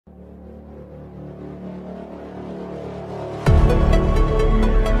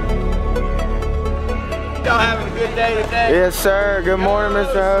great day today? Yes, sir. Good morning,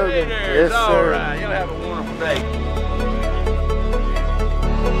 Mr. Hogan. Yes, sir. All right. Y'all have a wonderful day.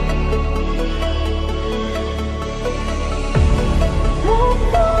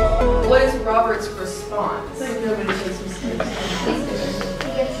 What is Robert's response?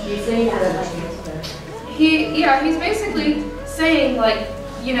 He's basically saying, like,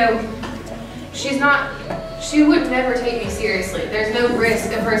 you know, she would never take me seriously. There's no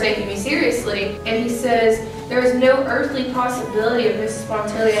risk of her taking me seriously. And he says, there is no earthly possibility of Mrs.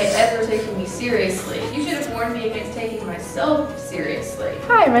 Pontellier ever taking me seriously. You should have warned me against taking myself seriously.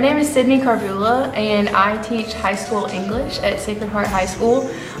 Hi, my name is Sydney Carvula, and I teach high school English at Sacred Heart High School.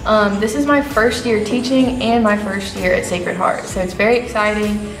 This is my first year teaching and my first year at Sacred Heart, so it's very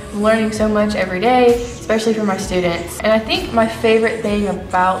exciting. I'm learning so much every day, especially for my students. And I think my favorite thing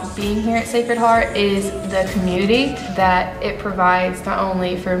about being here at Sacred Heart is the community that it provides, not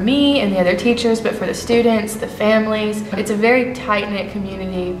only for me and the other teachers, but for the students, the families. It's a very tight-knit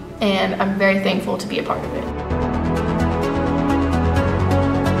community, and I'm very thankful to be a part of it.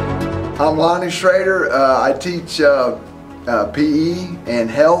 I'm Lonnie Schrader. I teach PE and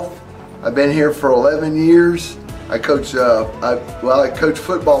health. I've been here for 11 years. I coach I coached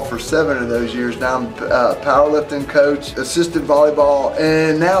football for 7 of those years. Now I'm powerlifting coach, assistant volleyball,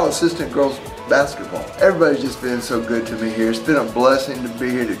 and now assistant girls basketball. Everybody's just been so good to me here. It's been a blessing to be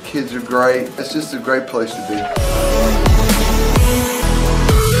here. The kids are great. It's just a great place to be.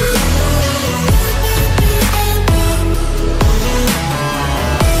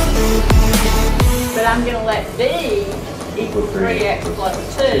 But I'm going to let B equal 3x plus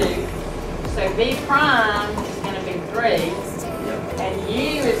 2. So B prime is going to be 3, and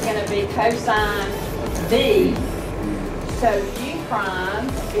U is going to be cosine B. So U prime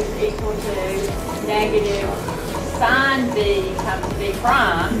is equal to negative sine B times B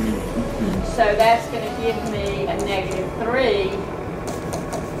prime. So that's going to give me a negative 3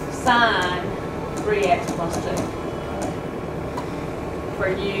 sine 3x plus 2 for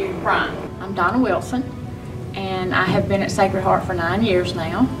U prime. I'm Donna Wilson, and I have been at Sacred Heart for 9 years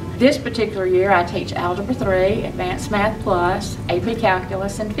now. This particular year I teach Algebra 3, Advanced Math Plus, AP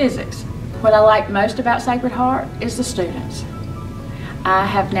Calculus, and Physics. What I like most about Sacred Heart is the students. I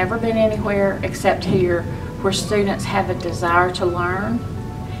have never been anywhere except here where students have a desire to learn,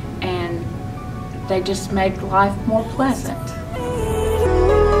 and they just make life more pleasant.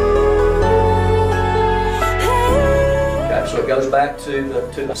 So it goes back to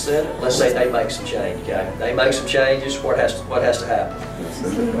the Senate. Let's say they make some change. Okay, they make some changes. What has to happen?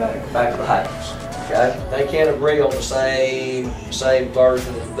 Back to the House. Okay, they can't agree on the same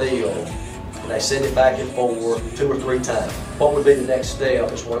version of the bill, and they send it back and forth 2 or 3 times. What would be the next step?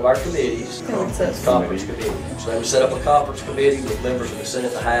 Is one of our committees, conference committee. So they would set up a conference committee with members of the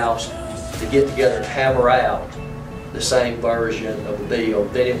Senate, and the House, to get together and hammer out the same version of the bill.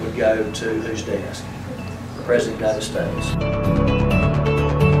 Then it would go to whose desk? President of the United States.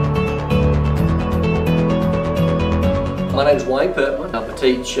 My name is Wayne Pittman. I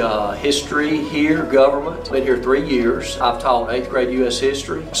teach history here, government. I've been here 3 years. I've taught 8th grade U.S.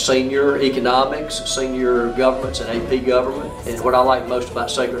 history, senior economics, senior governments, and AP government. And what I like most about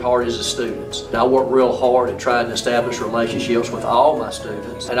Sacred Heart is the students. And I work real hard at trying to establish relationships with all my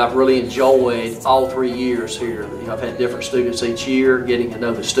students. And I've really enjoyed all 3 years here. You know, I've had different students each year, getting to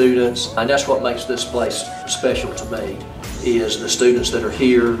know the students. And that's what makes this place special to me, is the students that are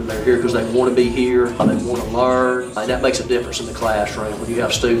here. They're here because they want to be here, they want to learn, and that makes a difference in the classroom. When you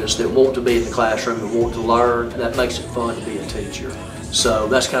have students that want to be in the classroom and want to learn, that makes it fun to be a teacher. So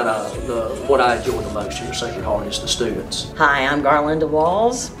that's kind of what I enjoy the most here at Sacred Heart, is the students. Hi, I'm Garlinda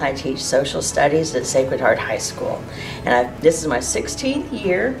Walls. I teach social studies at Sacred Heart High School, and this is my 16th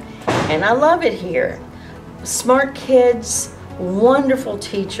year, and I love it here. Smart kids, wonderful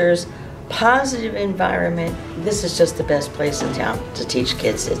teachers, positive environment. This is just the best place in town to teach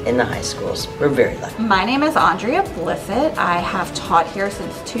kids in the high schools. We're very lucky. My name is Andrea Blissett. I have taught here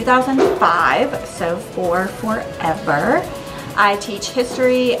since 2005, so for forever. I teach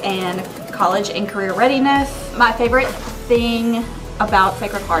history and college and career readiness. My favorite thing about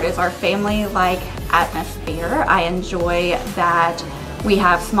Sacred Heart is our family-like atmosphere. I enjoy that we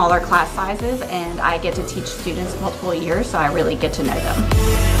have smaller class sizes, and I get to teach students multiple years, so I really get to know them.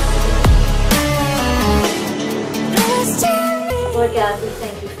 Lord God, we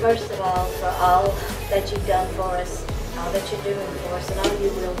thank you first of all for all that you've done for us, all that you're doing for us, and all you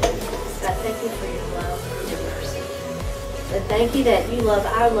will do. God, thank you for your love and your mercy. And thank you that you love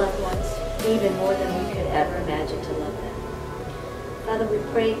our loved ones even more than we could ever imagine to love them. Father, we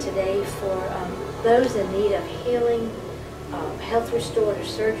pray today for those in need of healing, health restored or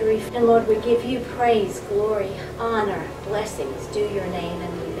surgery. And Lord, we give you praise, glory, honor, blessings due your name,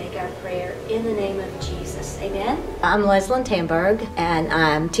 and we make our prayer in the name of Jesus. Amen. I'm Leslyn Tamberg, and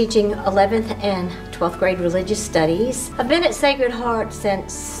I'm teaching 11th and 12th grade religious studies. I've been at Sacred Heart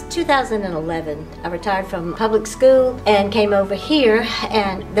since 2011. I retired from public school and came over here,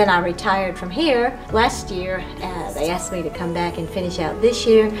 and then I retired from here last year. They asked me to come back and finish out this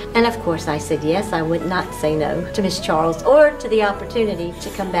year, and of course I said yes. I would not say no to Miss Charles or to the opportunity to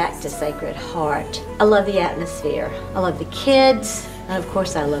come back to Sacred Heart. I love the atmosphere. I love the kids. And of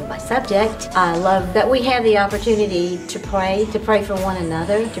course, I love my subject. I love that we have the opportunity to pray for one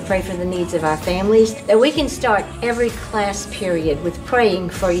another, to pray for the needs of our families, that we can start every class period with praying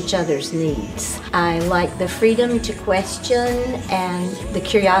for each other's needs. I like the freedom to question and the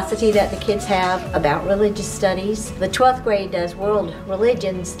curiosity that the kids have about religious studies. The 12th grade does world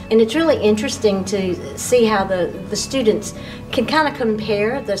religions, and it's really interesting to see how the students can kind of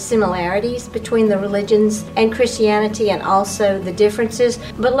compare the similarities between the religions and Christianity, and also the differences,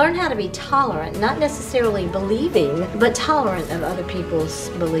 but learn how to be tolerant, not necessarily believing, but tolerant of other people's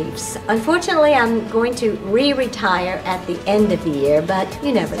beliefs. Unfortunately, I'm going to retire at the end of the year, but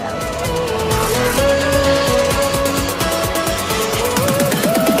you never know.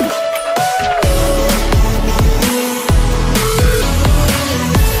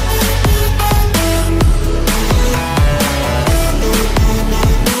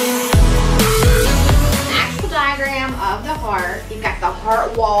 Of the heart. You've got the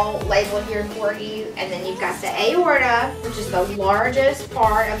heart wall labeled here for you, and then you've got the aorta, which is the largest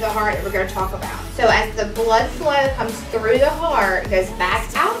part of the heart that we're going to talk about. So as the blood flow comes through the heart, it goes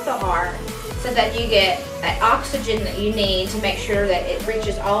back out the heart so that you get that oxygen that you need to make sure that it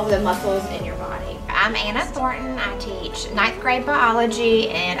reaches all of the muscles in your body. I'm Anna Thornton. I teach 9th grade biology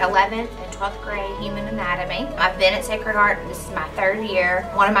and 11th and 12th grade human anatomy. I've been at Sacred Heart. This is my 3rd year.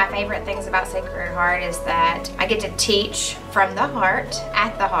 One of my favorite things about Sacred Heart is that I get to teach from the heart,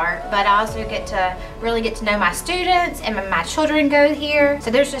 at the heart, but I also get to really get to know my students, and my children go here. So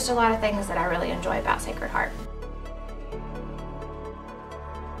there's just a lot of things that I really enjoy about Sacred Heart.